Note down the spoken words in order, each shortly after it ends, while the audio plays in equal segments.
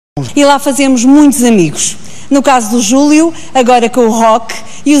e lá fazemos muitos amigos. No caso do Júlio, agora com o rock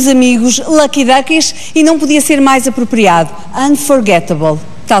e os amigos Lucky Duckies, e não podia ser mais apropriado, Unforgettable,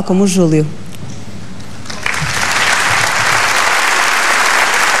 tal como o Júlio.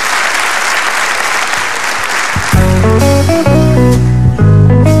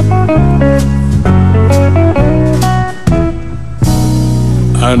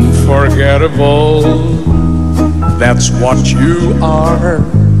 Unforgettable, that's what you are.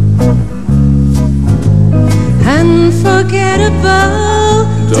 Unforgettable,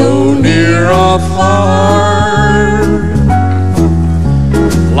 though near or far,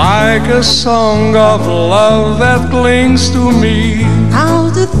 like a song of love that clings to me. how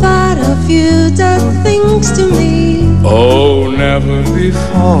the thought of you does things to me. Oh, never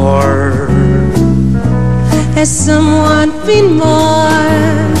before Has someone been more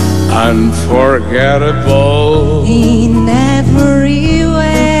unforgettable in every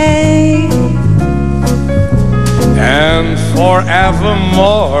way, and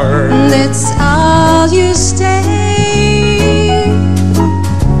forevermore. that's all you stay.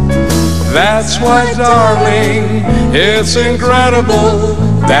 That's why, darling, it's incredible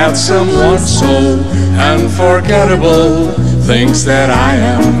that someone so unforgettable thinks that I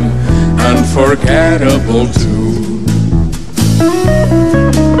am unforgettable too.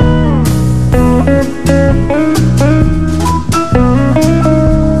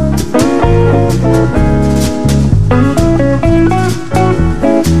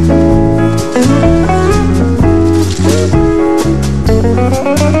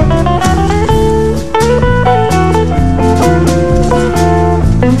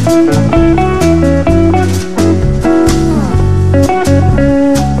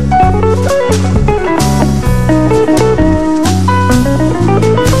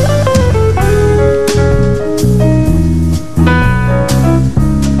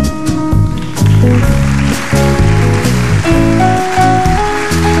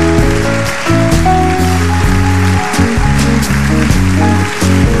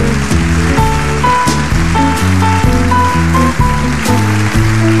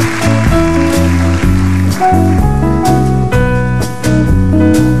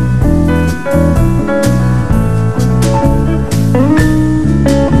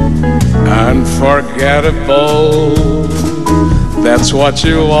 Unforgettable, that's what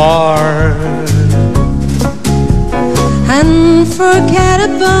you are.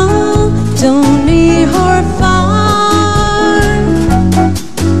 Unforgettable, don't near or far,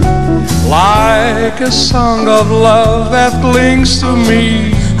 Like a song of love that clings to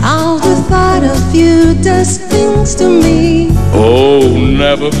me. all the thought of you does things to me. Oh,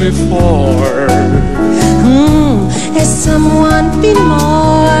 never before Has someone been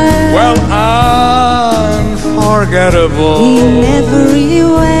more well, unforgettable in every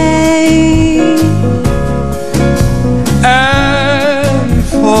way, and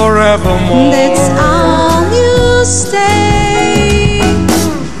forevermore. that's all you stay.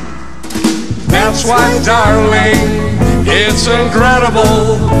 That's why, darling, it's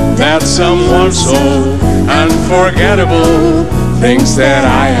incredible that someone so unforgettable thinks that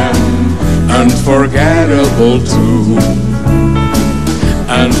I am unforgettable too.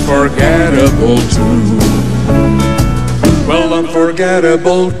 Unforgettable too. Well,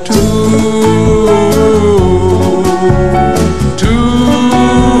 unforgettable too.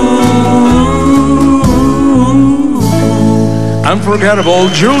 Unforgettable,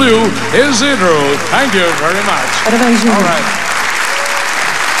 Júlio Isidro. Thank you very much. Parabéns, Júlio. All right.